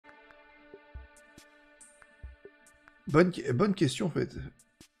Bonne question, en fait.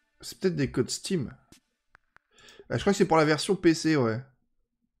 C'est peut-être des codes Steam. Ah, je crois que c'est pour la version PC, ouais.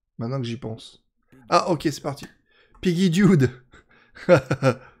 Maintenant que j'y pense. Ah, ok, c'est parti. Piggy Dude.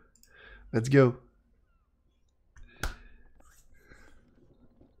 Let's go.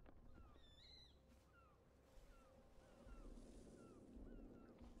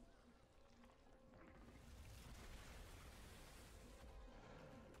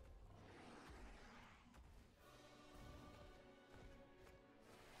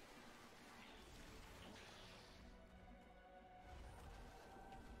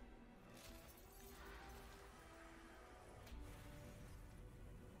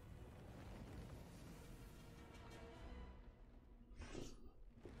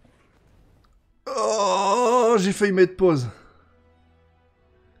 Oh, j'ai failli mettre pause.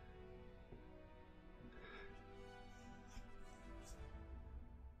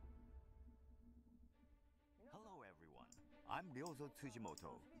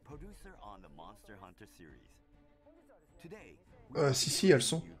 Si, elles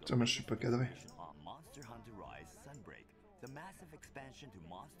sont. Putain, moi je suis pas cadré. The massive expansion to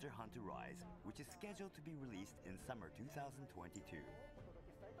Monster Hunter Rise, which is scheduled to be released in summer 2022.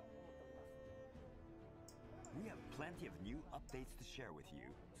 We have plenty of new updates to share with you,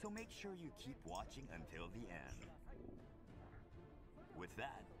 so make sure you keep watching until the end. With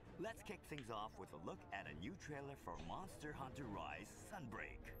that, let's kick things off with a look at a new trailer for Monster Hunter Rise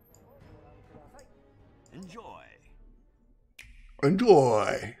Sunbreak. Enjoy!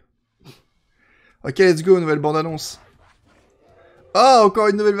 Enjoy! Ok, let's go, nouvelle bande-annonce. Ah, encore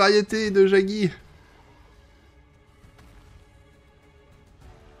une nouvelle variété de Jaggy.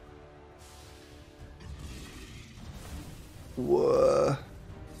 Wow.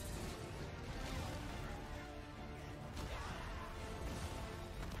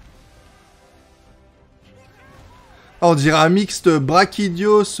 Ah, on dirait un mixte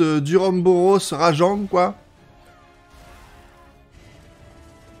Brachydios, Duramboros, Rajang, quoi.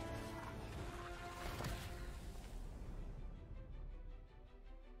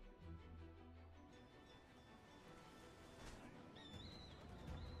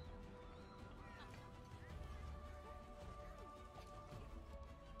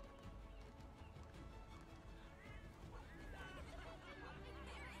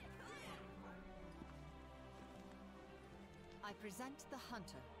 I present the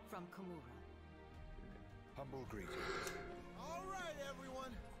hunter from Komura. Humble greetings. All right,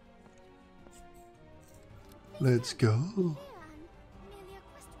 everyone. Let's go. Merely a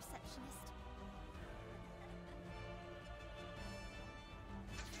quest receptionist.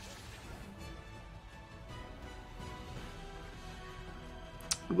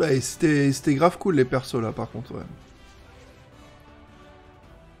 Ouais, c'était grave cool les persos là par contre, ouais.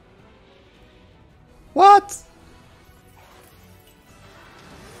 What?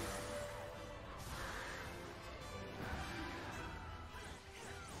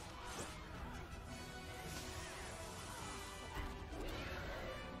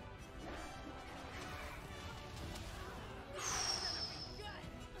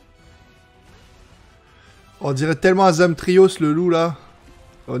 On dirait tellement un Zamtrios le loup là.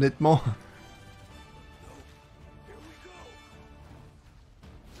 Honnêtement.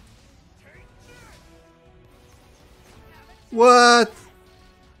 What?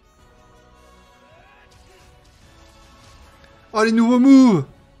 Oh les nouveaux moves.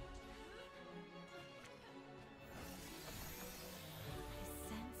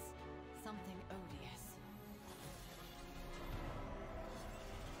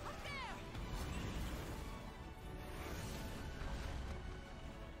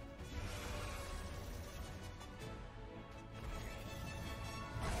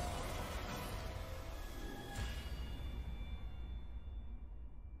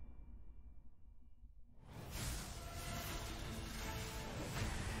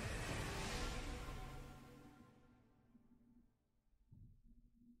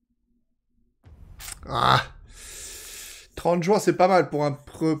 Ah. 30 juin, c'est pas mal pour un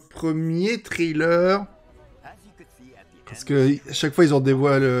premier thriller. Parce que à chaque fois, ils en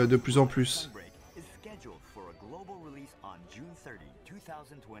dévoilent de plus en plus.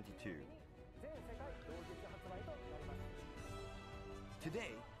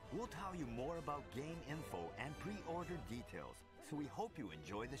 Today, we'll tell you more about game info and pre-order details, so we hope you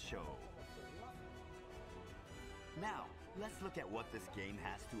enjoy the show. Now, let's look at what this game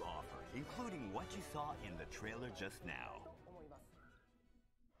has to offer, including what you saw in the trailer just now.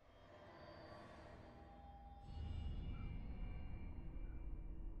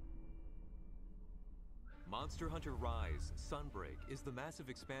 Monster Hunter Rise Sunbreak is the massive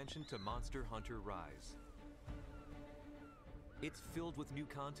expansion to Monster Hunter Rise. It's filled with new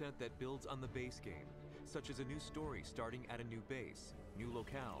content that builds on the base game, such as a new story starting at a new base, new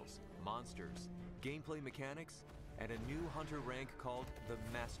locales, monsters, gameplay mechanics, and a new hunter rank called the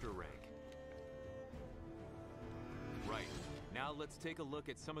Master Rank. Right, now let's take a look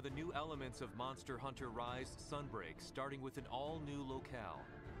at some of the new elements of Monster Hunter Rise Sunbreak, starting with an all-new locale.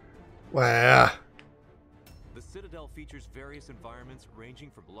 Ouais. The Citadel features various environments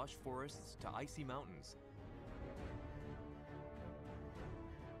ranging from lush forests to icy mountains,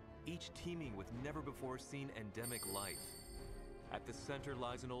 each teeming with never-before-seen endemic life. At the center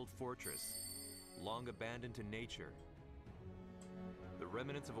lies an old fortress, long abandoned to nature. The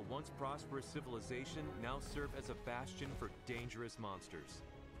remnants of a once prosperous civilization now serve as a bastion for dangerous monsters.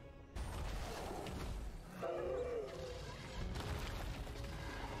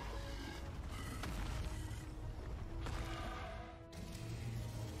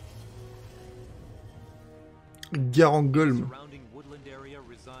 Garangolm. Surrounding woodland area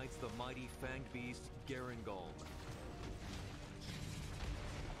resides the mighty fanged beast Garangolm.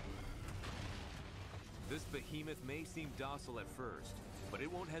 This behemoth may seem docile at first, but it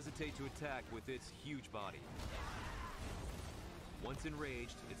won't hesitate to attack with its huge body. Once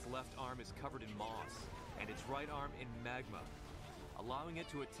enraged, its left arm is covered in moss, and its right arm in magma, allowing it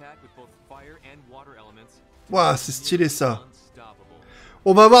to attack with both fire and water elements. Waouh, c'est stylé ça.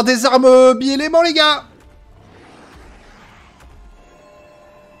 On va avoir des armes bi-éléments, les gars.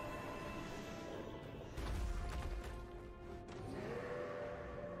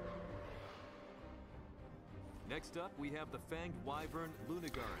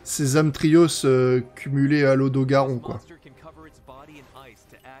 Ces âmes trios cumulées à l'Odogaron, quoi.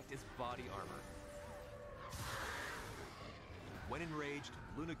 When enraged,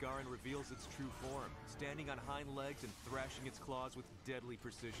 Lunagaron reveals its true form, standing on hind legs and thrashing its claws with deadly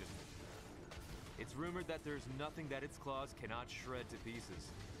precision. It's rumored that there's nothing that its claws cannot shred to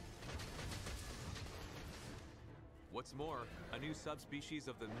pieces. What's more, a new subspecies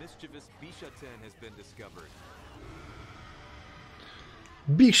of the mischievous Bishaten has been discovered.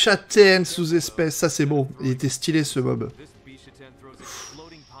 Bishaten sous-espèce, ça c'est beau. Il était stylé ce mob.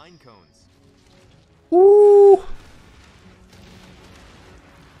 Ouh.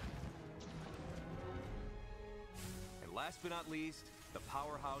 And last but not least, the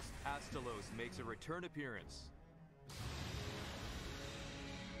powerhouse Astalos makes a return appearance.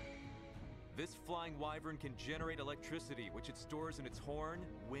 This flying wyvern can generate electricity, which it stores in its horn,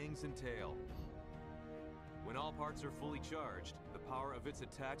 wings, and tail. When all parts are fully charged, the power of its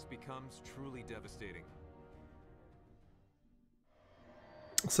attacks becomes truly devastating.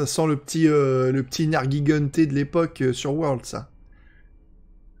 Ça sent le petit Nargigunté de l'époque sur World, ça.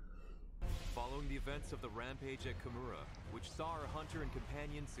 Following the events of the rampage at Kamura, which saw our hunter and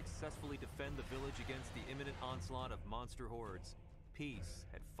companion successfully defend the village against the imminent onslaught of monster hordes, peace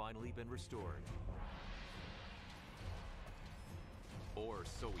had finally been restored. Or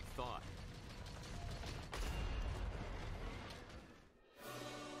so we thought.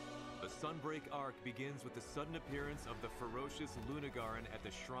 The Sunbreak arc begins with the sudden appearance of the ferocious Lunagaron at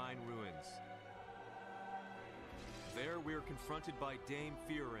the Shrine Ruins. There we are confronted by Dame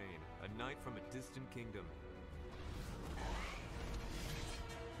Fiorraine, a knight from a distant kingdom.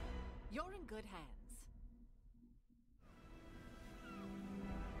 You're in good hands.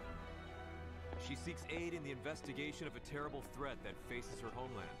 She seeks aid in the investigation of a terrible threat that faces her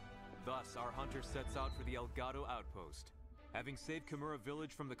homeland. Thus, our hunter sets out for the Elgato outpost. Having saved Kamura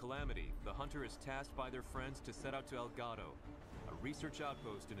village from the calamity, the hunter is tasked by their friends to set out to Elgato, a research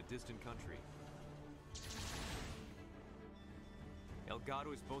outpost in a distant country.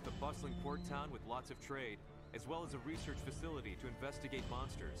 Elgato is both a bustling port town with lots of trade, as well as a research facility to investigate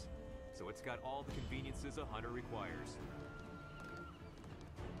monsters. So it's got all the conveniences a hunter requires.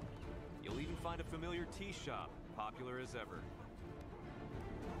 You'll even find a familiar tea shop, popular as ever.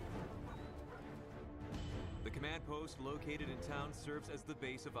 The command post located in town serves as the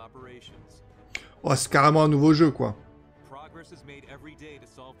base of operations. Oh, c'est carrément un nouveau jeu, quoi. Progress is made every day to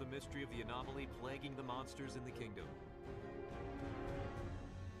solve the mystery of the anomaly plaguing the monsters in the kingdom.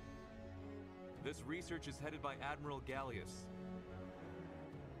 This research is headed by Admiral Gallius.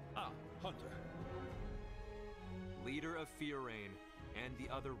 Ah, Hunter. Leader of Fiorraine and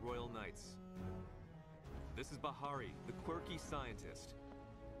the other royal knights. This is Bahari, the quirky scientist.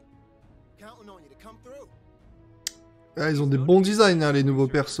 Counting on you to come through. Ah, ils ont des bons designs, hein, les nouveaux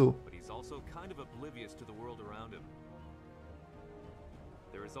persos. But he's also kind of oblivious to the world around him.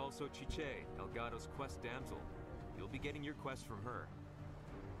 There is also Chiche, Elgato's quest damsel. You'll be getting your quest from her.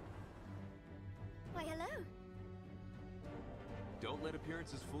 Why, hello. Don't let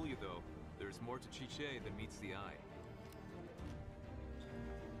appearances fool you, though. There's more to Chiche than meets the eye.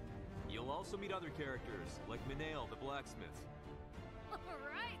 You'll also meet other characters, like Minail the blacksmith.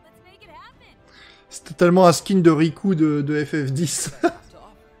 Alright, let's make it happen. C'est totalement un skin de Riku de FF10.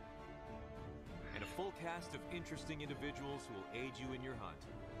 And a full cast of interesting individuals who will aid you in your hunt.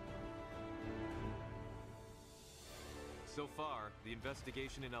 So far, the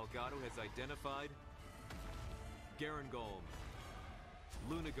investigation in Elgato has identified Garangolm,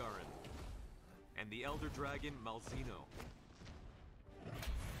 Lunagaran, and the Elder Dragon Malzeno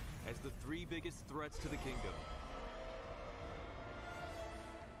as the 3 biggest threats to the kingdom.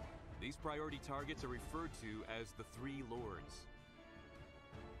 These priority targets are referred to as the 3 Lords.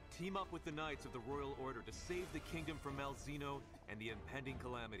 Team up with the Knights of the Royal Order to save the kingdom from Malzeno and the impending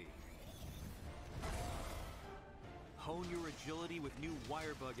calamity. Hone your agility with new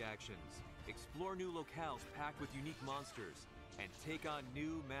wirebug actions, explore new locales packed with unique monsters, and take on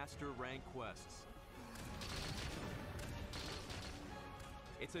new master rank quests.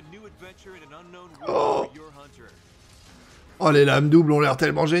 It's a new adventure in an unknown world for your hunter. Oh, les lames doubles ont l'air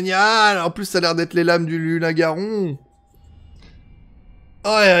tellement géniales. En plus, ça a l'air d'être les lames du Lunagaron.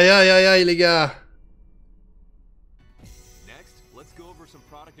 Aïe, aïe, aïe, aïe, aïe, les gars. Next, let's go over some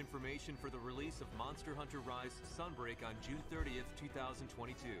product information for the release of Monster Hunter Rise Sunbreak on June 30th,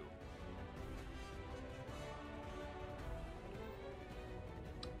 2022.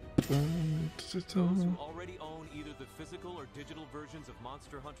 Those who already own either the physical or digital versions of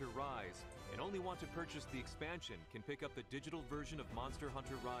Monster Hunter Rise and only want to purchase the expansion can pick up the digital version of Monster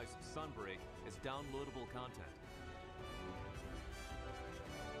Hunter Rise Sunbreak as downloadable content.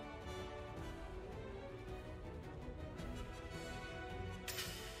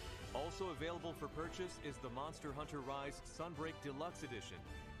 Also available for purchase is the Monster Hunter Rise Sunbreak Deluxe Edition,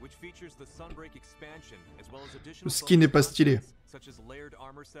 which features the Sunbreak expansion as well as additional Le skin n'est pas stylé. such as layered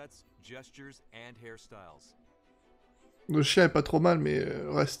armor sets, gestures, and hairstyles. Le chien est pas trop mal, mais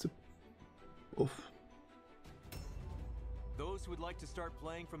reste. Ouf. Those who would like to start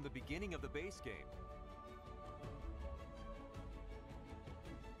playing from the beginning of the base game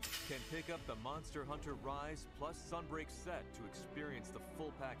can pick up the Monster Hunter Rise plus Sunbreak set to experience the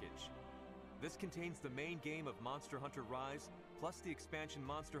full package. This contains the main game of Monster Hunter Rise plus the expansion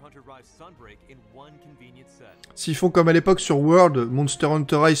Monster Hunter Rise Sunbreak in one convenient set. S'ils font comme à l'époque sur World, Monster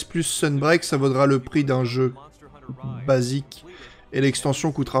Hunter Rise plus Sunbreak, ça vaudra le prix d'un jeu basique et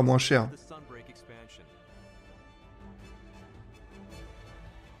l'extension coûtera moins cher.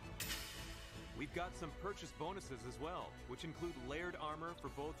 We've got some purchase bonuses as well, which include layered armor for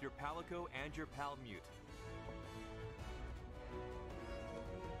both your PALICO and your Palamute.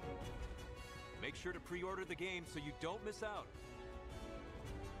 Make sure to pre-order the game so you don't miss out.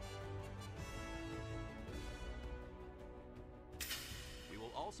 We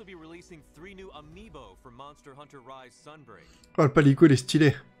will also be releasing 3 new amiibo for Monster Hunter Rise Sunbreak. Oh, le palico, il est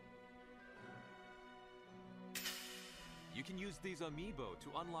stylé. You can use these amiibo to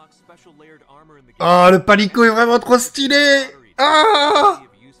unlock special layered armor in the game. Ah, le palico est vraiment trop stylé. Ah,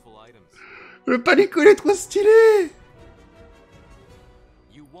 le palico, il est trop stylé.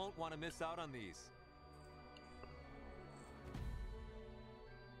 You won't want to miss out on these.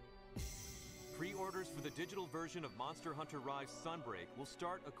 Pre-orders for the digital version of Monster Hunter Rise Sunbreak will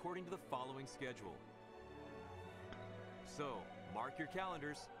start according to the following schedule. So, mark your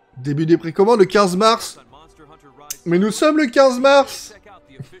calendars. Début des précommandes le 15 mars. Mais nous sommes le 15 mars. Check out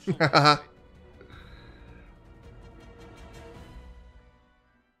the official website.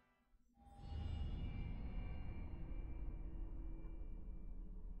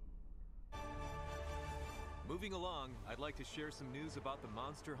 Moving along, I'd like to share some news about the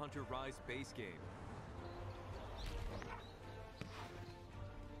Monster Hunter Rise base game.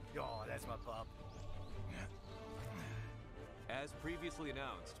 Oh, that's my pup. As previously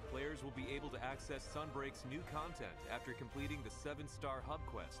announced, players will be able to access Sunbreak's new content after completing the 7-star hub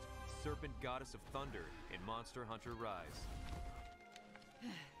quest, Serpent Goddess of Thunder, in Monster Hunter Rise.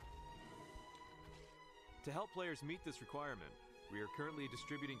 To help players meet this requirement, we are currently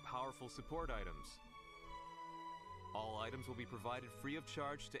distributing powerful support items. All items will be provided free of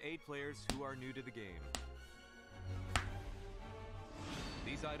charge to aid players who are new to the game.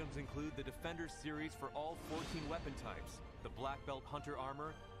 These items include the Defender series for all 14 weapon types, the Black Belt Hunter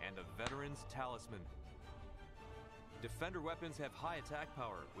armor, and the Veteran's Talisman. Defender weapons have high attack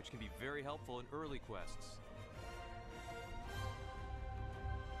power, which can be very helpful in early quests.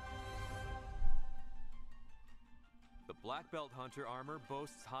 The Black Belt Hunter armor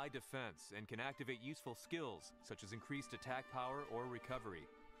boasts high defense and can activate useful skills, such as increased attack power or recovery.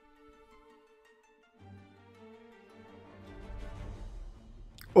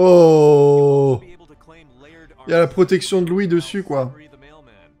 Oh, il y a la protection de Louis dessus, quoi.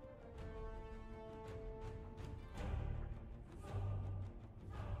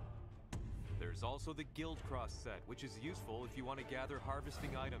 Guild Cross set, which is useful if you want to gather harvesting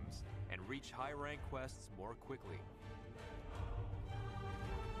items and reach high rank quests more quickly.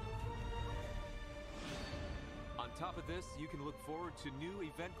 On top of this, you can look forward to new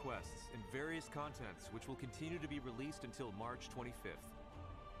event quests and various contents, which will continue to be released until March 25th.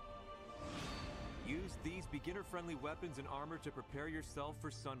 Use these beginner-friendly weapons and armor to prepare yourself for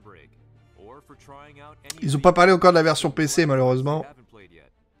Sunbreak, or for trying out any. Ils ont pas parlé encore de la version PC malheureusement.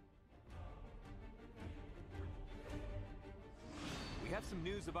 We have some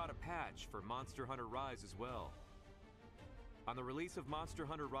news about a patch for Monster Hunter Rise as well. On the release of Monster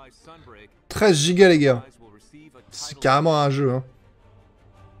Hunter Rise Sunbreak, 13 gigas les gars. C'est carrément un jeu hein.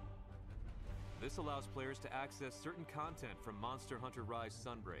 This allows players to access certain content from Monster Hunter Rise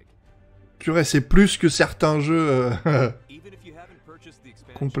Sunbreak. Purée, c'est plus que certains jeux Even if you haven't purchased the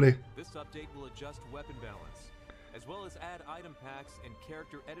expansion, complets. this update will adjust weapon balance, as well as add item packs and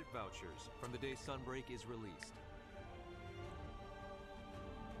character edit vouchers from the day Sunbreak is released.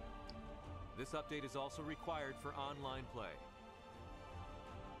 This update is also required for online play.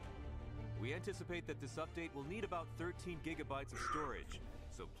 We anticipate that this update will need about 13 gigabytes of storage,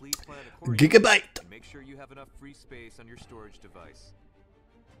 so please plan accordingly and make sure you have enough free space on your storage device.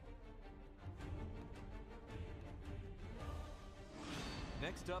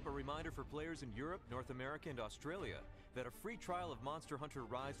 Next up, a reminder for players in Europe, North America, and Australia that a free trial of Monster Hunter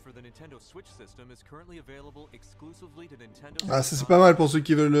Rise for the Nintendo Switch system is currently available exclusively to Nintendo. Ah, ça c'est pas mal pour ceux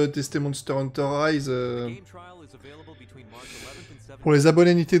qui veulent tester Monster Hunter Rise. Pour les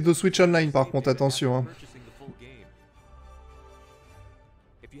abonnés Nintendo Switch Online, par contre, attention. Hein.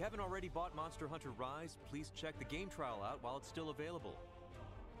 If you haven't already bought Monster Hunter Rise, please check the game trial out while it's still available.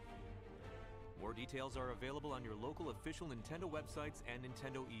 More details are available on your local official Nintendo websites and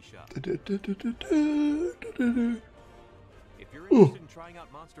Nintendo eShop. If you're interested in trying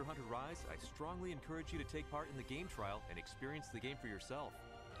out Monster Hunter Rise, I strongly encourage you to take part in the game trial and experience the game for yourself.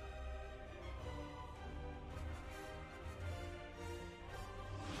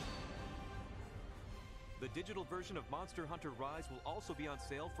 The digital version of Monster Hunter Rise will also be on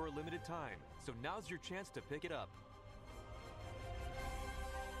sale for a limited time, so now's your chance to pick it up.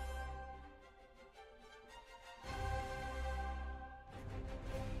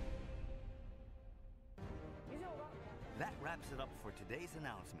 That wraps it up for today's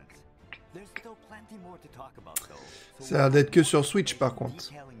announcements. There's still plenty more to talk about though. Ça a l'air d'être que sur Switch par contre.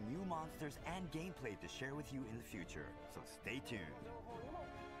 Detailing new monsters and gameplay to share with you in the future. So stay tuned.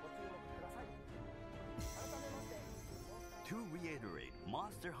 To reiterate,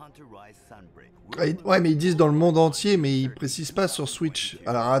 Monster Hunter Rise Sunbreak. Ouais, mais ils disent dans le monde entier, mais ils précisent pas sur Switch.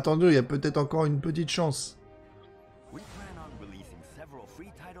 Alors attendez, il y a peut-être encore une petite chance. We plan on releasing several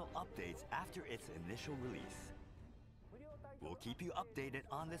free title updates after its initial release. We'll keep you updated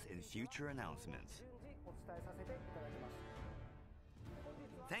on this in future announcements.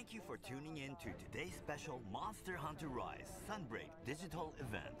 Thank you for tuning in to today's special Monster Hunter Rise Sunbreak digital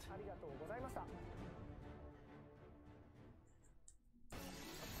event. I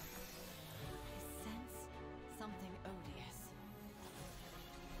sense something odious.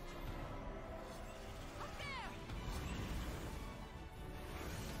 Up there!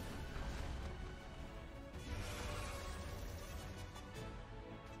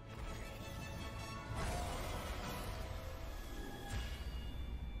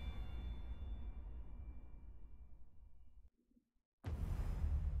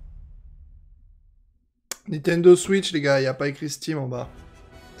 Nintendo Switch, les gars, il n'y a pas écrit Steam en bas.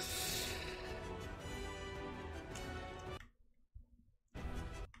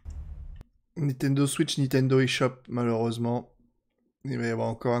 Nintendo Switch, Nintendo eShop, malheureusement. Il va y avoir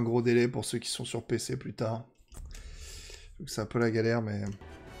encore un gros délai pour ceux qui sont sur PC plus tard. C'est un peu la galère, mais...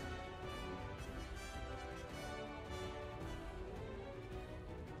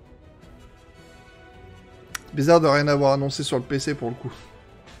 Bizarre de rien avoir annoncé sur le PC pour le coup.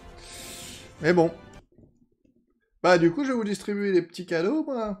 Mais bon. Bah du coup, je vais vous distribuer des petits cadeaux,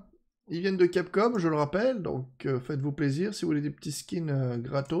 moi. Ils viennent de Capcom, je le rappelle. Donc faites-vous plaisir si vous voulez des petits skins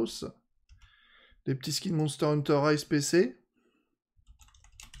gratos. Des petits skins Monster Hunter Rise PC.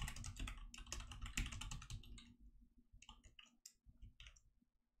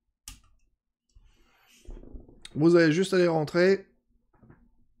 Vous allez juste aller rentrer.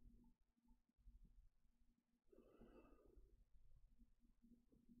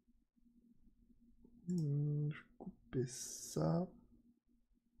 Je vais couper ça.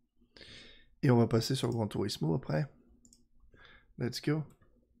 Et on va passer sur Gran Turismo après. Let's go.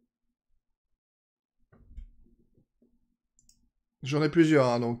 J'en ai plusieurs,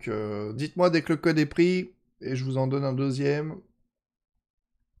 hein, donc dites-moi dès que le code est pris et je vous en donne un deuxième.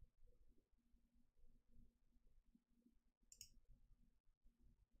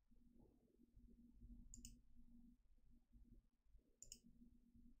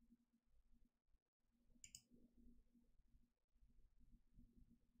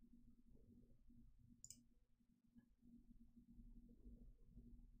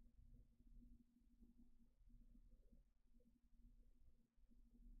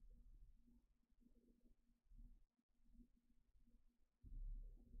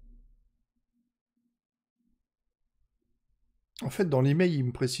 En fait, dans l'email, il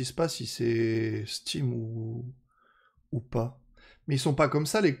me précise pas si c'est Steam ou pas. Mais ils sont pas comme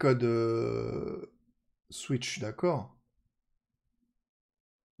ça, les codes Switch, d'accord?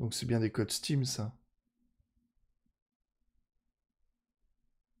 Donc c'est bien des codes Steam, ça.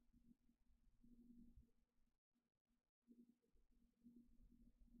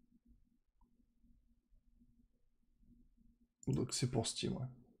 Donc c'est pour Steam, ouais.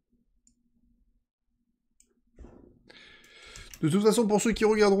 De toute façon, pour ceux qui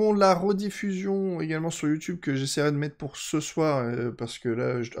regarderont la rediffusion également sur YouTube, que j'essaierai de mettre pour ce soir, parce que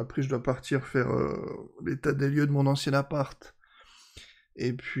là, après je dois partir faire l'état des lieux de mon ancien appart.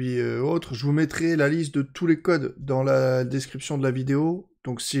 Et puis autre, je vous mettrai la liste de tous les codes dans la description de la vidéo.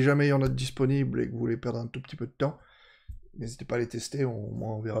 Donc si jamais il y en a de disponibles et que vous voulez perdre un tout petit peu de temps, n'hésitez pas à les tester,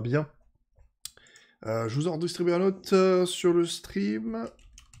 on verra bien. Je vous en redistribue un autre sur le stream.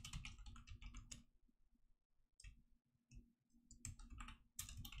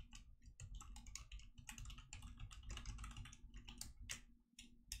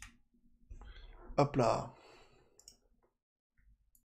 Hop là.